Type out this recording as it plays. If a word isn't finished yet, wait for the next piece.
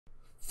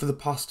For the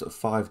past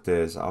 5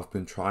 days, I've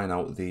been trying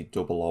out the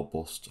double or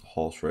bust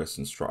horse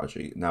racing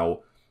strategy. Now,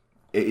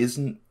 it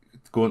isn't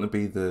going to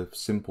be the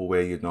simple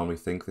way you'd normally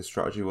think this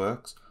strategy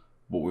works,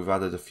 but we've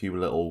added a few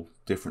little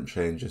different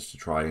changes to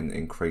try and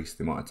increase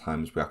the amount of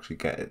times we actually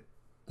get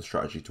the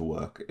strategy to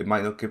work. It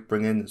might not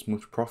bring in as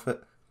much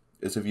profit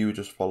as if you were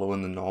just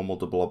following the normal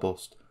double or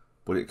bust,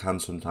 but it can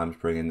sometimes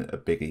bring in a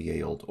bigger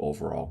yield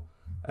overall.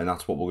 And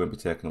that's what we're going to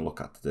be taking a look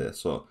at today.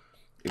 So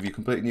if you're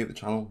completely new to the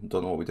channel and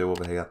don't know what we do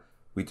over here,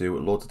 we do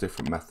loads of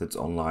different methods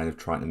online of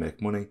trying to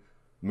make money.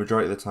 The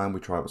majority of the time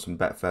we try out some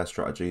Betfair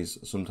strategies.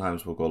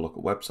 Sometimes we'll go look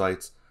at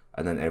websites,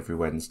 and then every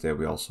Wednesday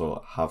we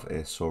also have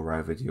a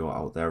Sorare video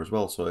out there as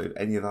well. So if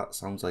any of that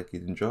sounds like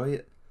you'd enjoy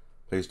it,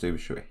 please do be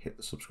sure to hit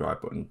the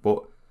subscribe button.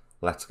 But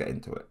let's get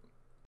into it.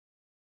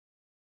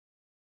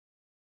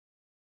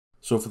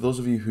 So for those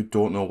of you who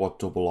don't know what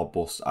double or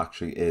bust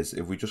actually is,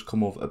 if we just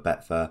come over to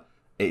Betfair,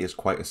 it is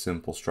quite a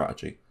simple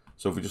strategy.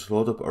 So if we just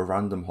load up a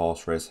random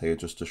horse race here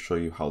just to show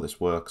you how this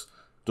works,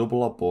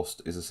 double or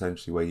bust is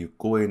essentially where you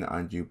go in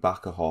and you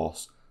back a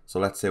horse. So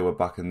let's say we're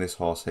backing this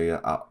horse here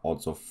at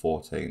odds of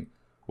 14.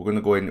 We're going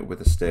to go in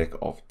with a stake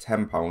of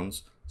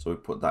 £10, so we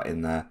put that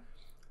in there.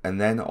 And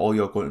then all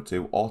you're going to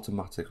do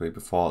automatically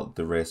before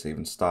the race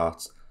even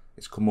starts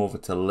is come over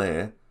to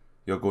lay.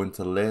 You're going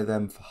to lay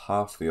them for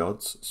half the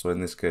odds, so in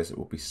this case it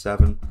will be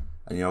 7,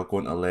 and you're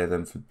going to lay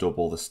them for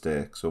double the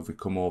stake. So if we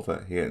come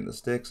over here in the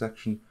stake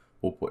section,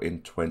 we'll put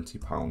in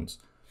 £20.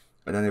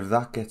 And then if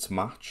that gets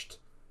matched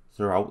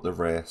throughout the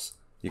race,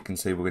 you can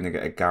see we're going to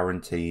get a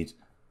guaranteed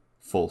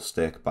full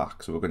stake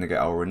back. So we're going to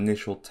get our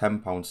initial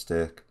 £10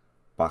 stake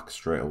back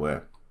straight away.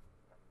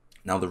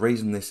 Now the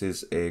reason this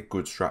is a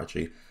good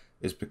strategy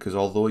is because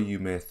although you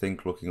may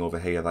think looking over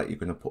here that you're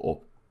going to put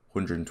up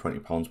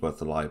 £120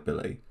 worth of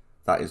liability,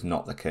 that is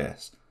not the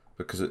case,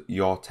 because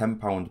your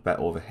 £10 bet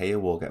over here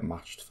will get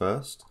matched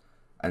first,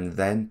 and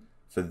then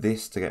for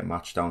this to get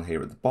matched down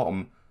here at the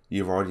bottom,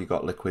 you've already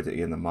got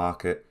liquidity in the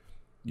market.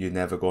 You're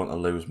never going to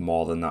lose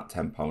more than that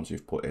 £10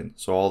 you've put in.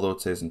 So although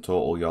it says in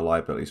total your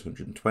liability is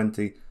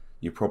 120,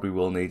 you probably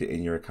will need it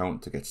in your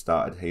account to get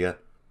started here,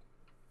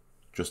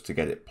 just to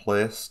get it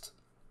placed,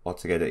 or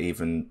to get it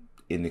even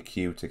in the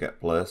queue to get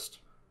placed,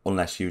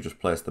 unless you just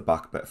place the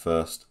back bet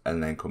first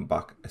and then come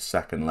back a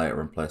second later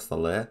and place the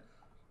lay.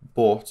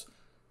 But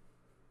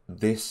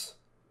this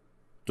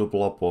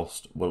double or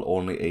bust will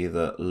only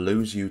either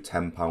lose you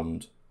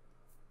 £10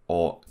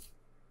 or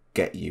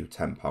get you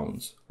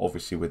 £10,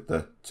 obviously with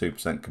the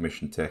 2%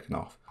 commission taken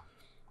off.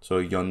 So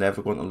you're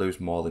never going to lose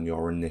more than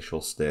your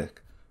initial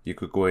stake. You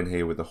could go in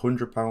here with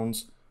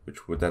 £100,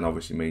 which would then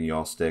obviously mean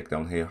your stake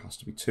down here has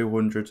to be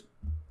 200,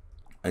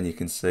 and you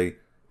can see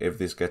if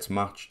this gets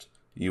matched,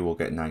 you will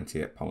get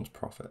 £98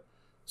 profit.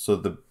 So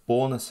the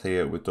bonus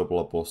here with double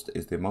or bust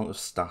is the amount of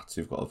stats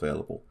you've got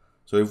available.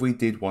 So if we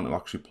did want to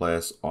actually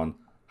place on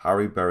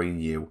Harry, Berry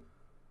and you,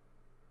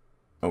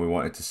 and we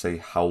wanted to see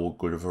how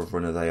good of a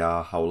runner they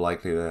are, how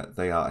likely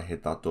they are to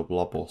hit that double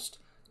or bust,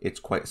 it's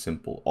quite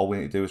simple. All we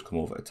need to do is come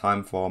over to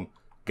Timeform,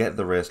 get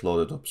the race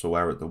loaded up, so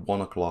we're at the 1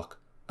 o'clock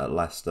at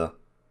Leicester,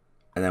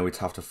 and then we'd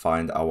have to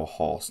find our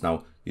horse.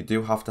 Now, you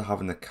do have to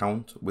have an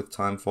account with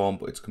Timeform,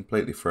 but it's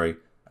completely free,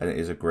 and it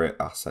is a great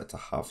asset to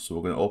have. So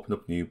we're going to open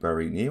up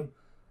Newbury New,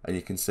 and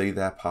you can see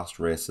their past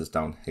races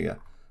down here.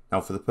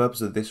 Now, for the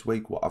purpose of this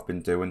week, what I've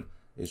been doing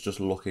is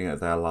just looking at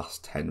their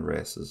last 10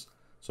 races.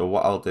 So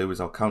what I'll do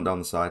is I'll count down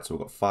the side. So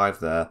we've got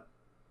 5 there,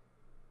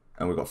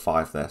 and we've got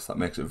 5 there. So that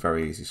makes it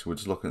very easy. So we're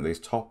just looking at these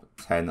top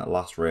 10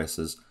 last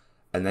races,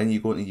 and then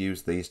you're going to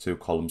use these 2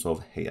 columns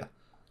over here.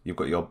 You've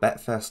got your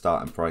Betfair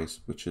starting price,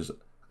 which is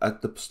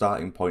at the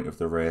starting point of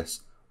the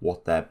race,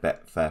 what their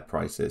Betfair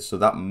price is. So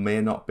that may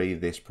not be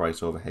this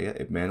price over here.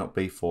 It may not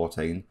be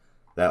 14.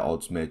 Their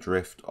odds may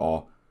drift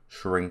or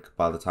shrink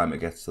by the time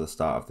it gets to the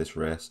start of this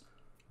race,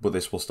 but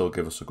this will still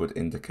give us a good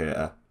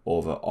indicator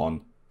over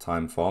on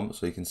Timeform.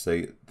 So you can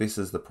see this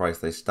is the price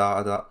they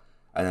started at,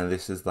 and then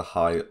this is the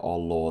high or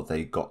low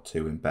they got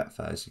to in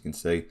Betfair. As you can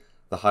see,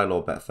 the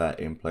high-low Betfair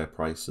in-play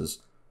prices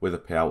with a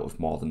payout of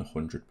more than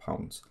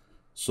 £100.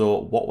 So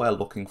what we're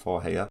looking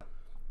for here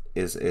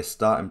is a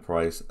starting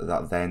price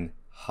that then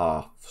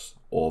halves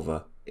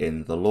over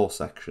in the low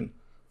section.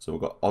 So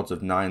we've got odds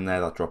of 9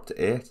 there that drop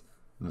to 8.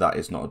 That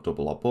is not a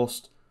double or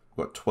bust.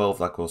 We've got 12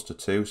 that goes to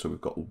 2, so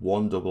we've got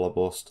 1 double or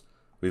bust.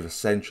 We've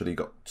essentially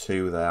got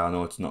 2 there. I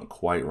know it's not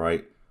quite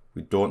right.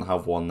 We don't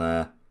have 1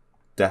 there.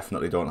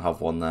 Definitely don't have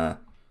 1 there.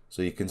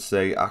 So you can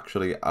see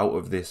actually out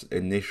of this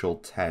initial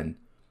 10,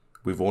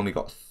 we've only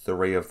got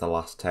 3 of the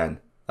last 10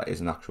 that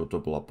is an actual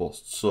double or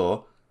bust.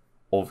 So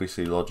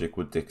obviously logic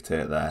would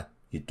dictate there,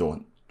 you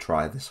don't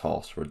try this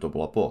horse for a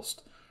double or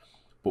bust.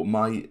 But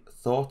my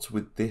thoughts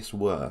with this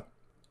were,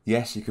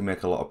 yes, you can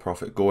make a lot of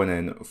profit going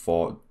in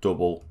for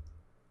double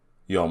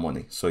your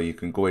money. So you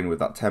can go in with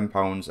that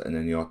 £10 and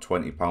then your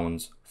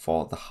 £20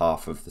 for the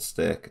half of the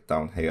stake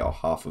down here, or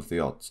half of the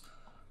odds.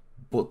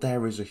 But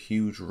there is a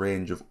huge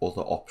range of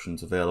other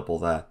options available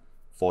there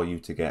for you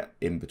to get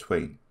in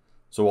between.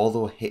 So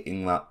although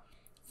hitting that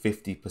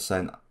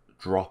 50%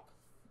 drop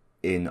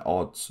in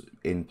odds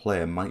in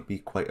play might be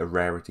quite a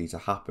rarity to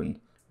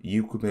happen.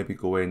 You could maybe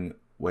go in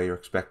where you're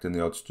expecting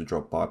the odds to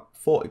drop by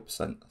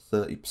 40%,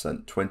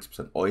 30%,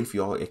 20%, or if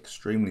you're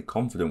extremely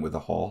confident with a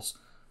horse,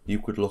 you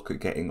could look at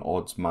getting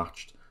odds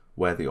matched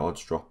where the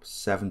odds drop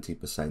 70%,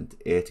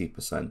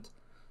 80%.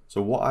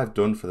 So what I've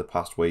done for the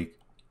past week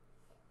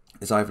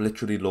is I've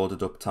literally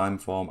loaded up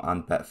Timeform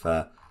and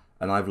Betfair,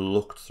 and I've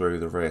looked through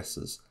the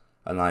races,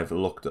 and I've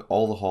looked at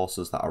all the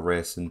horses that are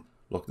racing,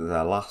 looked at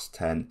their last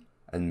 10,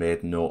 and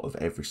made note of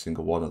every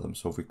single one of them.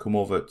 So if we come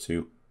over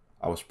to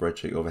our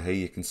spreadsheet over here,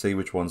 you can see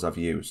which ones I've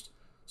used.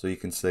 So you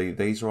can see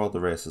these are all the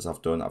races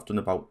I've done. I've done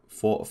about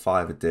 4 to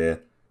 5 a day.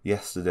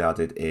 Yesterday I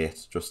did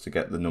 8 just to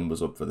get the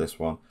numbers up for this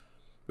one.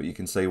 But you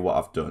can see what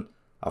I've done.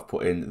 I've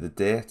put in the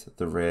date,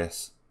 the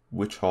race,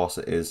 which horse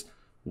it is,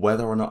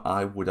 whether or not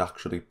I would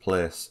actually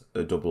place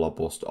a double or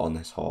bust on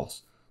this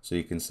horse. So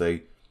you can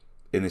see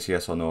in this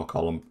yes or no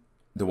column,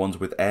 the ones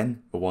with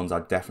N are ones I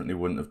definitely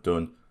wouldn't have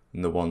done,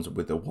 and the ones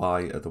with the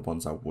Y are the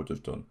ones I would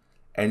have done.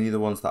 Any of the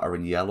ones that are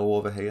in yellow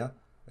over here,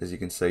 as you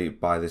can see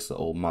by this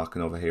little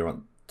marking over here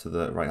on to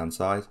the right hand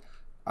side,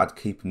 I'd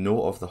keep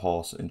note of the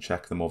horse and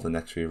check them over the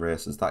next few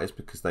races. That is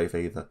because they've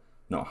either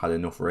not had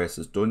enough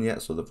races done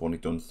yet, so they've only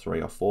done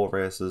 3 or 4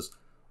 races,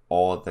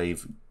 or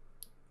they've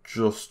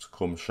just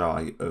come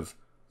shy of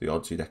the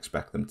odds you'd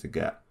expect them to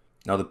get.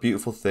 Now the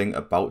beautiful thing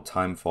about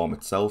Timeform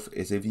itself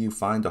is if you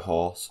find a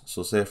horse,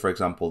 so say for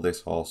example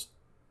this horse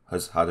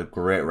has had a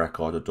great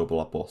record of double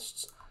or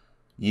busts,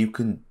 you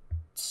can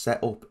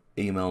set up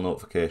email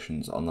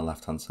notifications on the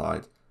left hand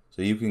side.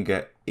 So you can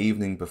get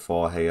evening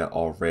before here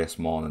or race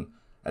morning,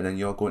 and then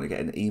you're going to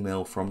get an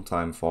email from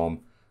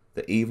Timeform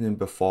the evening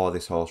before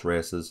this horse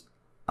races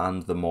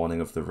and the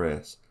morning of the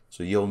race.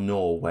 So you'll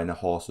know when a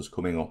horse is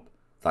coming up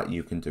that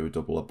you can do a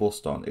double or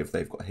bust on if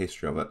they've got a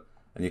history of it.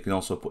 And you can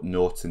also put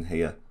notes in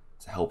here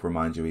to help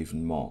remind you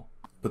even more.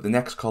 But the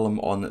next column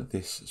on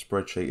this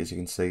spreadsheet, as you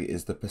can see,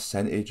 is the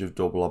percentage of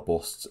double or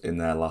busts in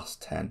their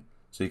last 10.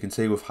 So you can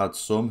see we've had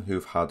some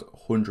who've had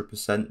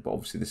 100%, but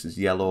obviously this is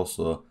yellow,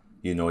 so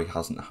you know he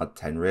hasn't had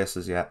 10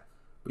 races yet.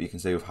 But you can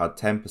see we've had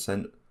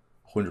 10%,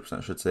 100%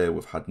 I should say,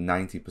 we've had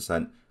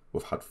 90%,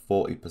 we've had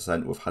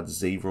 40%, we've had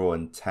 0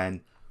 and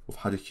 10. We've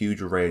had a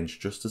huge range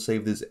just to see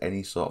if there's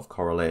any sort of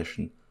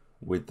correlation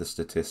with the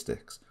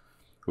statistics.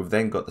 We've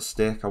then got the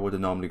stake I would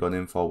have normally gone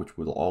in for, which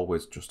would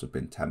always just have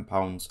been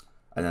 £10,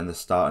 and then the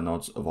starting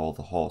odds of all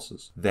the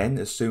horses. Then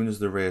as soon as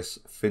the race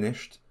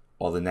finished,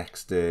 or the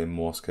next day in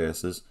most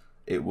cases,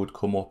 it would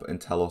come up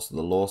and tell us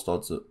the lowest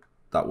odds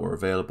that were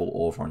available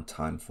over on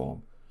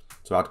Timeform.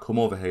 So I'd come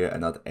over here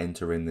and I'd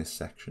enter in this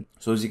section.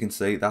 So as you can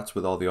see, that's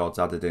with all the odds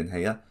added in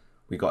here.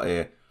 We got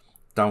a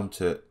down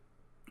to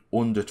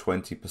under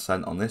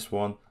 20% on this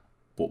one,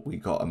 but we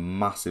got a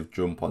massive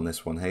jump on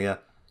this one here.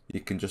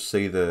 You can just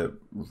see the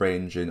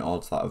range in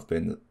odds that have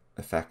been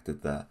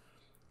affected there.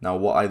 Now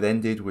what I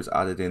then did was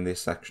added in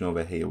this section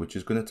over here, which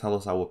is going to tell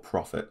us our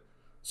profit.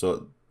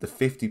 So the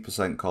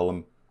 50%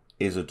 column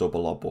is a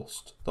double or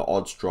bust. The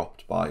odds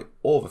dropped by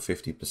over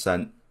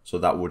 50%, so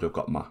that would have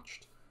got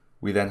matched.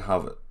 We then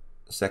have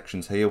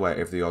sections here where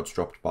if the odds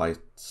dropped by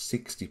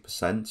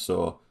 60%,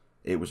 so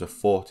it was a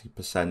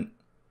 40%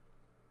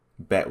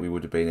 bet we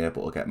would have been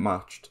able to get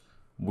matched,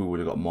 we would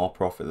have got more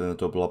profit than a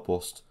double or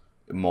bust,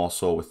 more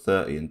so with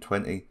 30 and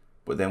 20.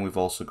 But then we've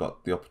also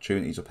got the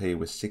opportunities up here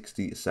with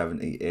 60,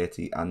 70,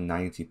 80 and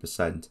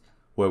 90%,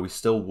 where we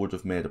still would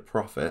have made a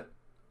profit,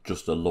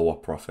 just a lower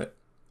profit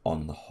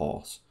on the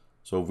horse.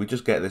 So if we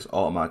just get this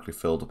automatically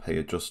filled up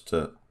here just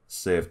to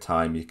save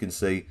time, you can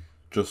see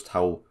just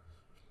how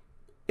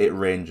it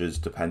ranges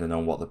depending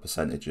on what the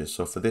percentage is.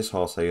 So for this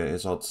horse here,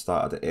 his odds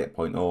started at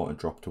 8.0 and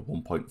dropped to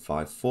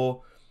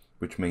 1.54,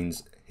 which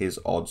means his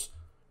odds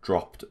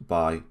dropped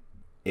by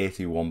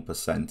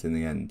 81% in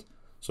the end.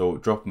 So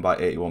dropping by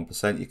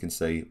 81%, you can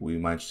see we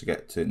managed to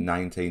get to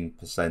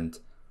 19%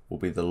 will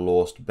be the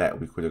lowest bet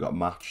we could have got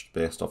matched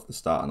based off the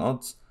starting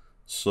odds.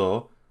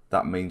 So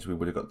that means we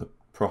would have got the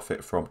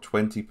profit from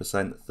 20%,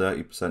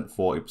 30%,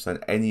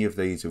 40%, any of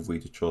these if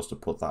we'd chose to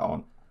put that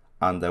on.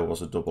 And there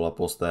was a double or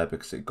bust there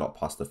because it got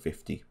past the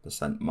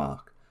 50%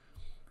 mark.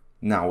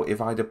 Now,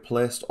 if I'd have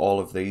placed all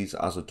of these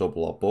as a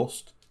double or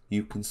bust,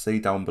 you can see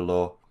down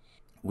below,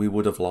 we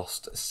would have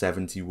lost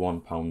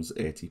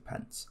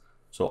 £71.80.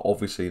 So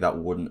obviously that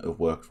wouldn't have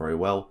worked very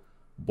well,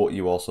 but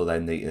you also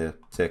then need to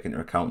take into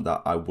account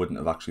that I wouldn't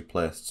have actually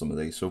placed some of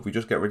these. So if we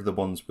just get rid of the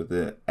ones with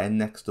the N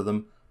next to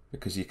them,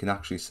 because you can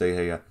actually see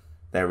here,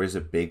 there is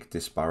a big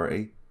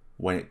disparity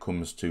when it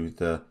comes to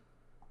the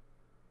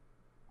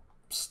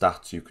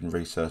stats you can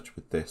research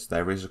with this.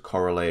 There is a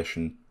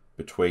correlation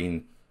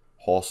between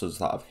horses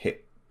that have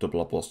hit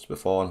double or busts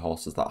before and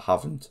horses that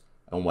haven't,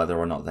 and whether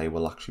or not they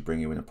will actually bring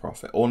you in a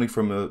profit. Only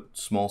from a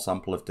small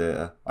sample of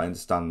data, I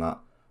understand that,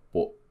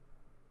 but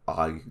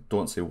I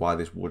don't see why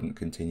this wouldn't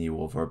continue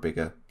over a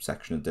bigger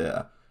section of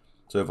data.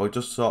 So if I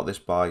just sort this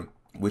by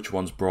which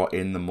ones brought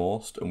in the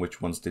most and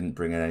which ones didn't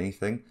bring in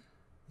anything,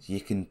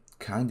 you can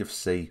kind of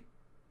see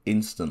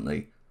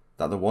instantly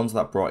that the ones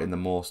that brought in the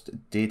most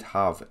did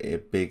have a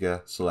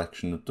bigger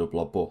selection of double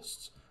or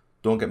busts.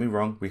 Don't get me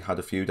wrong, we had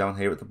a few down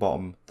here at the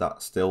bottom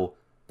that still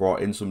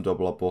brought in some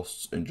double or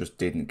busts and just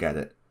didn't get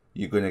it.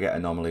 You're going to get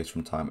anomalies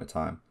from time to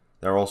time.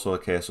 There are also a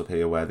case up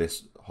here where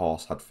this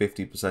horse had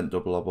 50%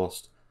 double or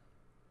bust,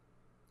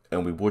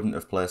 and we wouldn't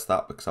have placed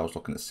that because I was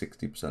looking at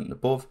 60% and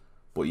above,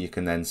 but you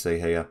can then see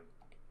here,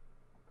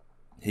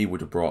 he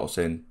would have brought us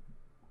in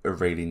a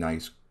really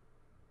nice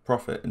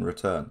profit in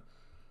return.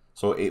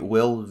 So it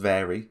will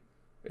vary.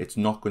 It's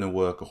not going to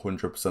work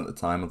 100% of the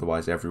time,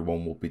 otherwise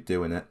everyone will be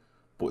doing it.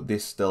 But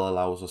this still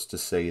allows us to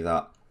see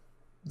that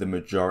the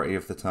majority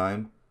of the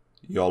time,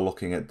 you're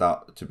looking at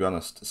that, to be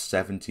honest,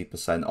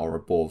 70% or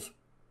above.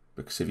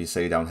 Because if you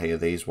see down here,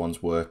 these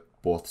ones were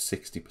both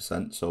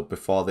 60%. So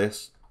before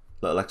this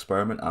little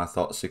experiment, I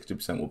thought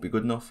 60% would be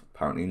good enough.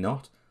 Apparently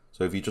not.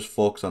 So if you just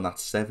focus on that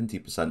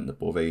 70% and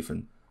above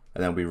even,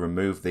 and then we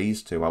remove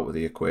these two out of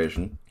the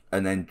equation,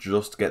 and then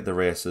just get the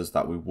races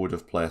that we would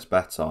have placed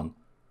bets on,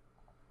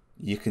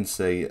 you can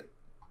see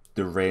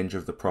the range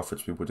of the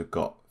profits we would have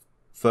got.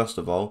 First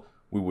of all,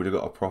 we would have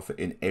got a profit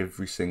in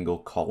every single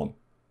column.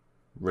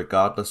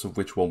 Regardless of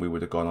which one we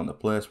would have gone on to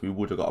place, we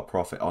would have got a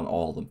profit on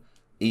all of them.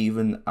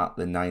 Even at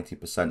the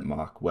 90%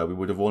 mark, where we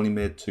would have only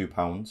made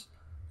 £2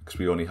 because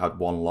we only had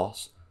one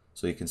loss.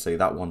 So you can see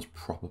that one's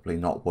probably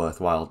not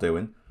worthwhile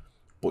doing.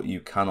 But you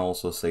can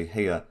also see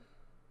here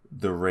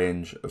the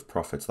range of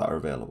profits that are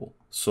available.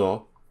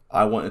 So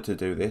I wanted to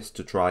do this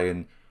to try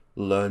and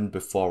learn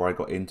before I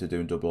got into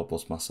doing double or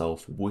bust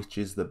myself, which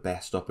is the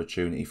best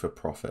opportunity for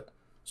profit.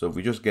 So if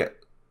we just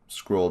get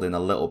scrolled in a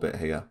little bit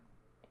here,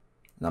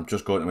 and I'm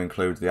just going to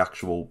include the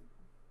actual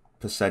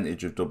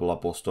percentage of double or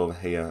bust over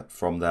here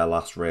from their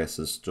last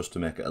races, just to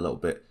make it a little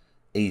bit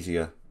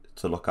easier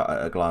to look at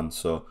a glance.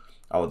 So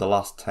out of the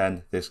last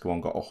 10, this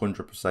one got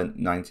 100%, 90%,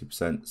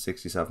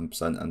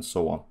 67%, and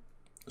so on.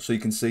 So you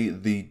can see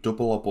the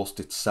double or bust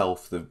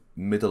itself, the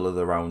middle of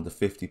the round, the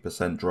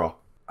 50%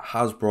 drop,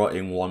 has brought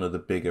in one of the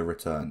bigger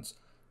returns.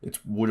 It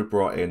would have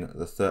brought in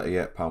the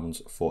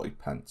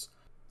 £38.40,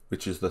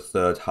 which is the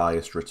third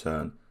highest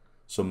return.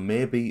 So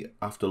maybe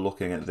after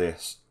looking at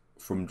this,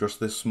 from just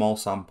this small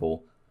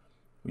sample,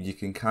 you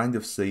can kind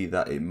of see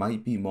that it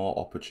might be more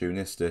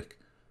opportunistic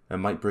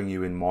and might bring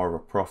you in more of a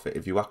profit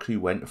if you actually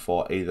went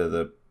for either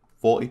the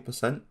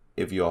 40%,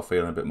 if you are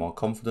feeling a bit more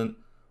confident,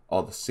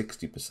 or the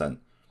 60%.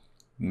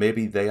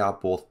 Maybe they are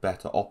both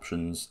better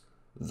options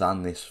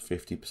than this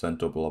 50%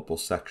 double or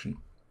bust section.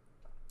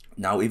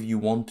 Now, if you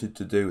wanted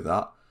to do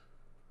that,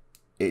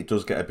 it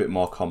does get a bit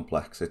more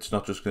complex. It's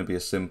not just going to be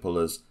as simple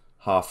as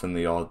halving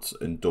the odds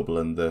and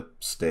doubling the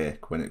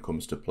stake when it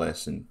comes to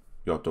placing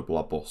your double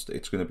or bust.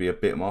 It's going to be a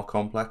bit more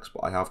complex,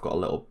 but I have got a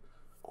little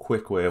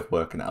quick way of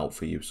working it out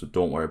for you, so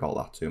don't worry about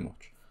that too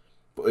much.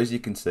 But as you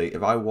can see,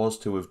 if I was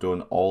to have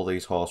done all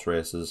these horse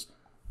races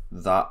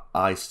that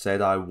I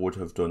said I would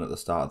have done at the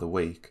start of the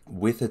week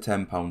with a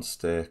 £10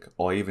 stake,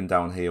 or even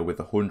down here with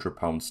a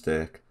 £100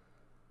 stake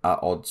at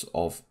odds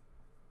of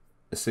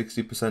a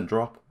 60%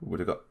 drop, we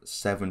would have got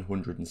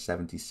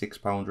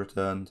 £776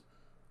 returned.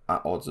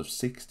 At odds of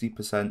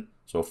 60%,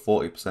 so a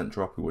 40%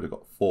 drop, we would have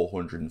got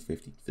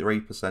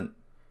 453%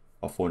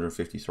 or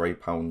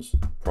 £453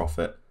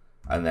 profit.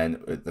 And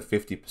then at the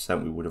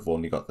 50%, we would have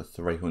only got the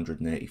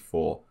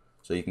 384.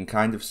 So you can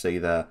kind of see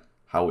there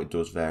how it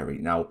does vary.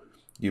 Now,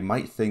 you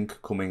might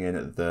think coming in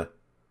at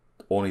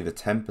only the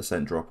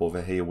 10% drop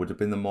over here would have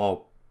been the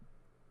more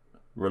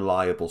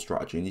reliable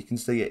strategy. And you can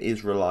see it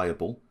is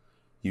reliable.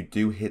 You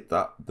do hit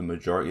that the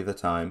majority of the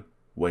time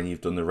when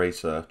you've done the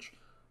research,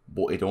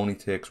 but it only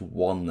takes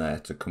one there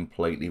to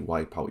completely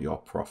wipe out your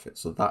profit.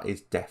 So that is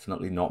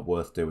definitely not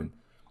worth doing.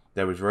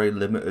 There is very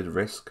limited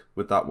risk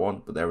with that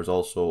one, but there is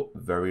also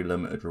very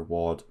limited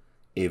reward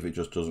if it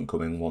just doesn't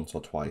come in once or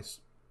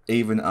twice.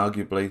 Even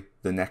arguably,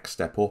 the next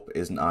step up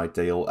isn't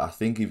ideal. I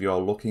think if you're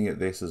looking at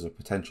this as a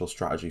potential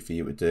strategy for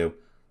you to do,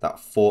 that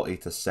 40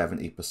 to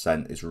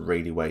 70% is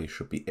really where you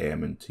should be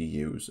aiming to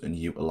use and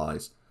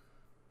utilize.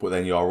 But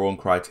then your own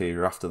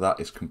criteria after that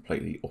is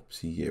completely up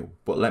to you.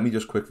 But let me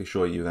just quickly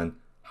show you then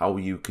how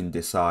you can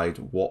decide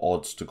what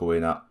odds to go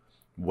in at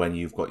when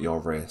you've got your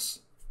race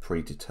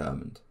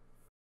predetermined.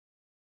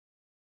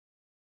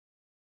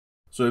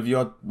 So if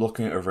you're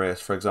looking at a race,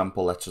 for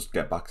example, let's just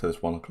get back to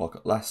this 1 o'clock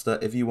at Leicester.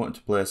 If you want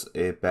to place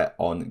a bet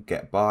on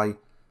Get By,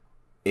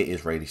 it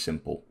is really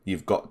simple.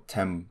 You've got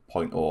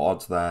 10.0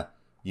 odds there.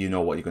 You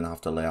know what you're going to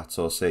have to lay at.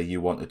 So say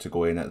you wanted to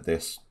go in at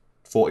this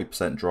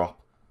 40%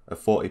 drop, a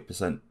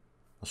 40%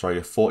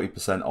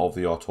 of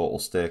your total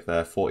stake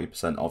there,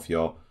 40% of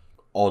your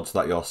odds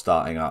that you're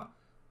starting at,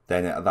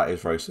 then that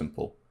is very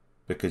simple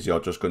because you're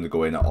just going to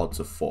go in at odds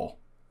of 4.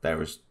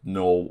 There is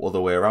no other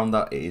way around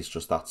that. It is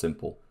just that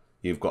simple.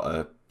 You've got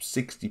a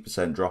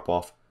 60% drop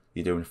off.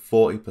 You're doing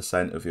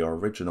 40% of your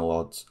original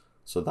odds.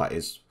 So that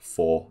is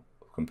 4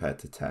 compared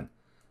to 10.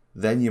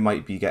 Then you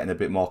might be getting a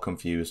bit more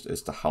confused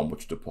as to how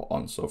much to put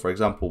on. So for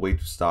example,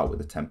 we'd start with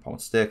a £10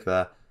 stake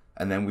there,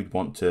 and then we'd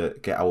want to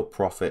get our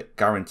profit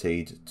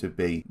guaranteed to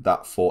be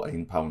that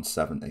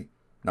 £14.70.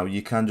 Now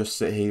you can just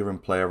sit here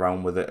and play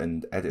around with it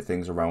and edit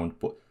things around,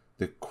 but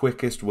the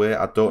quickest way,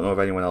 I don't know if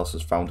anyone else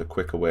has found a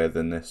quicker way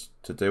than this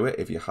to do it.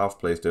 If you have,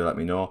 please do let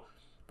me know.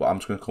 But I'm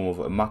just going to come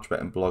over to match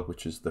betting blog,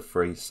 which is the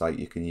free site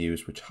you can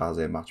use, which has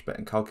a match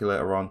betting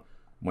calculator on.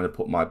 I'm going to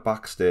put my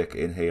back stake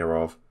in here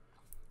of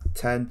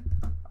 10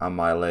 and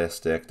my lay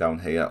stake down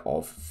here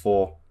of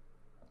 4.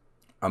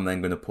 I'm then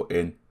going to put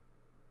in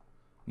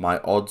my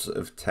odds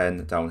of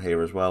 10 down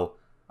here as well,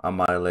 and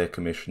my lay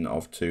commission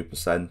of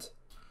 2%.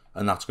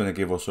 And that's going to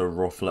give us a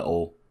rough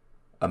little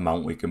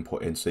amount we can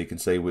put in. So you can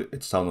see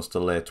it's telling us to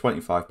lay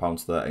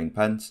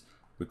 £25.13.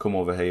 We come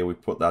over here, we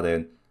put that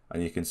in,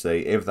 and you can see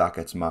if that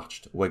gets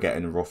matched, we're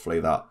getting roughly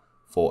that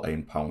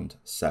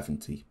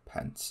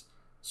 £14.70.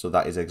 So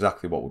that is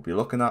exactly what we'll be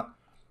looking at,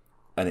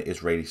 and it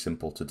is really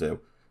simple to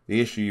do.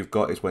 The issue you've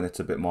got is when it's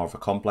a bit more of a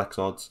complex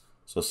odds.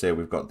 So say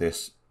we've got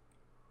this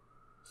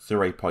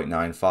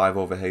 3.95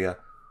 over here,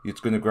 you're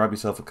just going to grab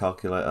yourself a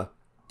calculator,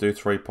 do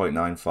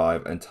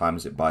 3.95 and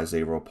times it by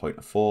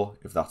 0.4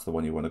 if that's the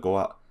one you want to go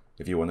at.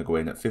 If you want to go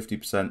in at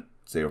 50%,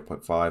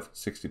 0.5,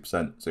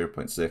 60%,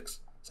 0.6,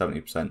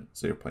 70%,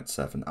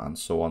 0.7, and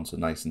so on. So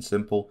nice and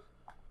simple.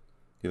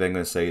 You're then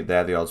going to say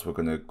they're the odds we're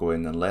going to go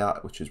in and lay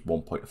at, which is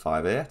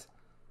 1.58.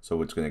 So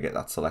we're just going to get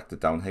that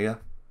selected down here,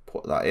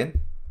 put that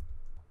in.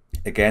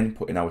 Again,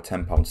 put in our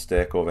 £10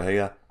 stake over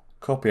here,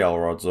 copy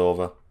our odds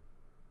over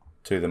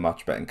to the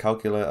match betting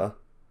calculator.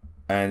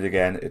 And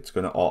again, it's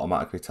going to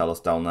automatically tell us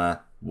down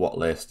there what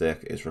lay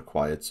stake is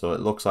required. So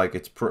it looks like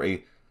it's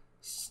pretty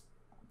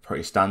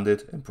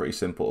standard and pretty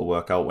simple to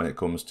work out when it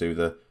comes to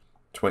the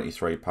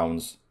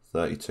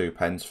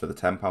 £23.32 for the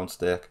 £10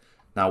 stake.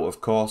 Now,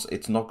 of course,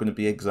 it's not going to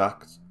be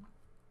exact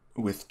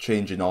with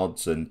changing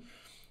odds and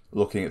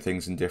looking at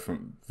things in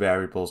different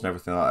variables and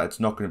everything like that. It's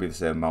not going to be the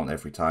same amount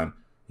every time.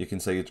 You can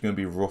see it's going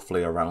to be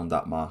roughly around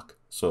that mark.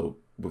 So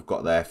we've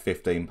got there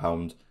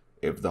 £15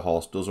 if the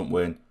horse doesn't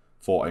win,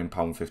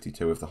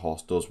 £14.52 if the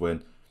horse does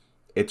win.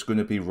 It's going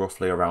to be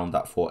roughly around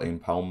that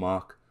 £14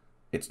 mark.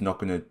 It's not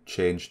going to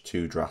change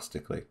too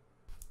drastically.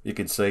 You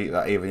can see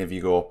that even if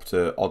you go up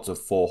to odds of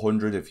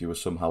 400, if you were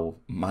somehow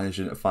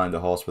managing to find a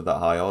horse with that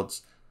high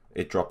odds,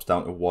 it drops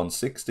down to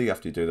 160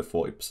 after you do the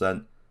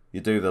 40%.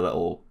 You do the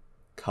little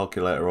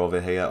calculator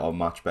over here on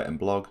match betting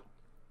blog,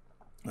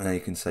 and then you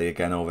can see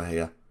again over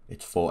here,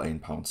 it's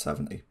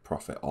 £14.70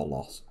 profit or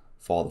loss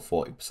for the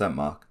 40%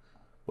 mark.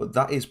 But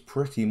that is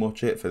pretty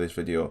much it for this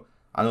video.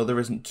 I know there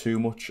isn't too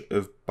much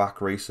of back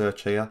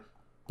research here,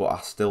 but I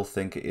still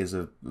think it is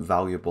a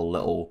valuable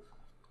little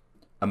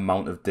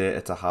amount of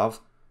data to have.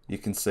 You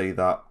can see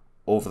that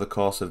over the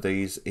course of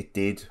these, it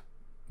did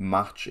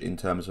match in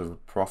terms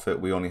of profit.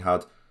 We only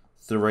had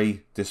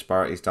 3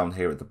 disparities down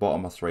here at the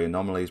bottom, or 3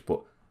 anomalies,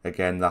 but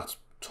again, that's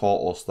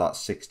taught us that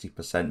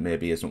 60%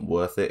 maybe isn't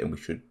worth it, and we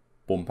should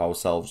bump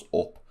ourselves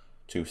up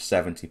to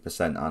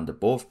 70% and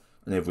above.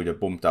 And if we'd have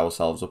bumped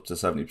ourselves up to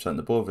 70%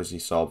 above, as you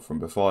saw from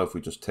before, if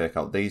we just take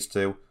out these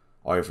two,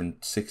 or even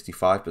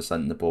 65%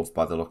 and above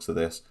by the looks of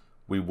this,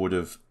 we would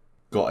have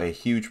got a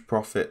huge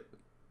profit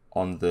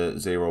on the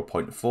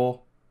 0.4.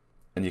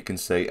 And you can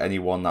see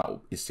anyone that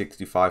is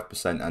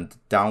 65% and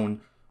down,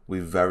 we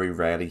very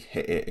rarely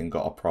hit it and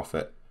got a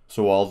profit.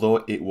 So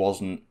although it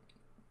wasn't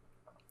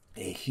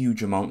a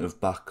huge amount of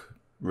back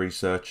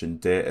research and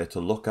data to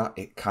look at,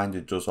 it kind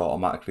of does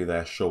automatically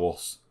there show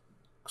us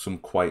some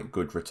quite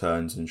good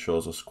returns and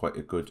shows us quite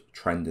a good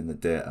trend in the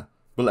data.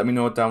 But let me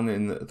know down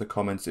in the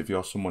comments if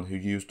you're someone who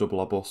used double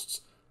or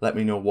busts. Let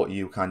me know what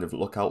you kind of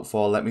look out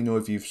for. Let me know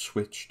if you've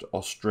switched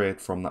or strayed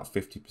from that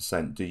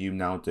 50%. Do you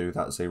now do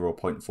that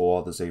 0.4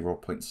 or the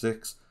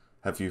 0.6?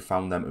 Have you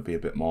found them to be a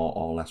bit more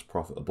or less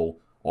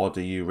profitable? Or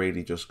do you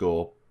really just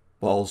go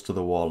balls to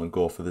the wall and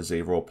go for the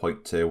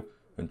 0.2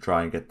 and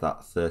try and get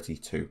that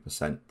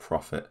 32%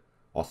 profit,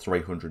 or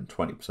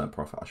 320%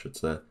 profit I should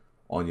say,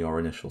 on your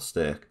initial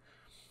stake?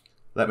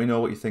 Let me know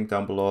what you think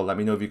down below. Let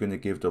me know if you're going to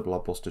give double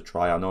or bust a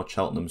try. I know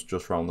Cheltenham's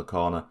just round the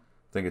corner.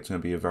 I think it's going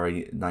to be a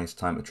very nice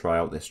time to try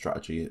out this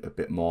strategy a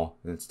bit more.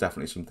 And it's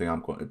definitely something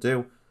I'm going to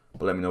do.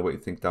 But let me know what you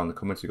think down in the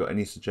comments. If you've got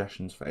any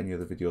suggestions for any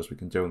other videos we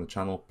can do on the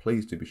channel,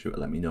 please do be sure to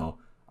let me know.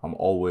 I'm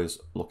always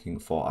looking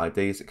for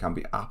ideas. It can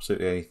be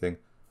absolutely anything,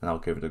 and I'll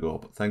give it a go.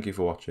 But thank you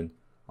for watching.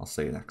 I'll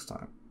see you next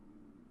time.